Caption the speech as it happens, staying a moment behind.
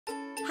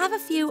Have a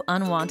few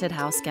unwanted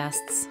house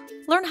guests.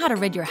 Learn how to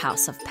rid your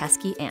house of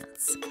pesky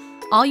ants.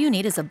 All you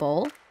need is a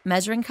bowl,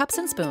 measuring cups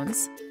and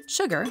spoons,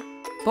 sugar,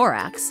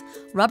 borax,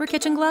 rubber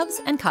kitchen gloves,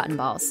 and cotton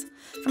balls.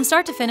 From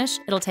start to finish,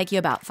 it'll take you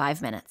about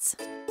 5 minutes.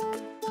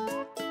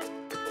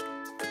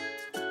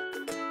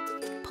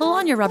 Pull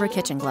on your rubber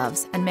kitchen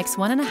gloves and mix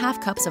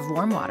 1½ cups of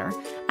warm water,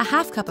 a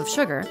 ½ cup of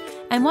sugar,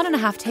 and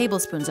 1½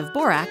 tablespoons of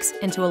borax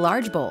into a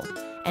large bowl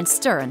and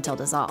stir until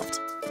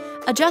dissolved.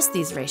 Adjust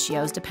these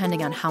ratios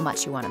depending on how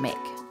much you want to make.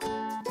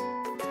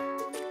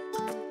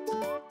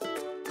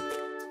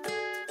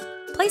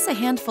 Place a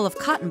handful of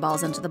cotton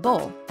balls into the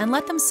bowl and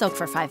let them soak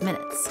for 5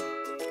 minutes.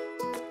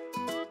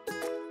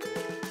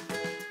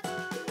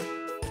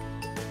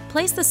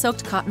 Place the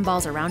soaked cotton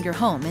balls around your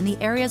home in the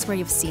areas where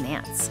you've seen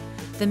ants.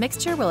 The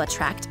mixture will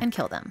attract and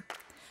kill them.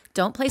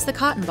 Don't place the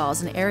cotton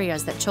balls in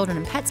areas that children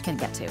and pets can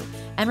get to,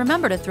 and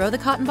remember to throw the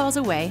cotton balls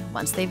away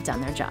once they've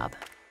done their job.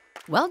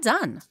 Well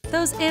done!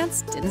 Those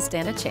ants didn't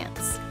stand a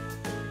chance.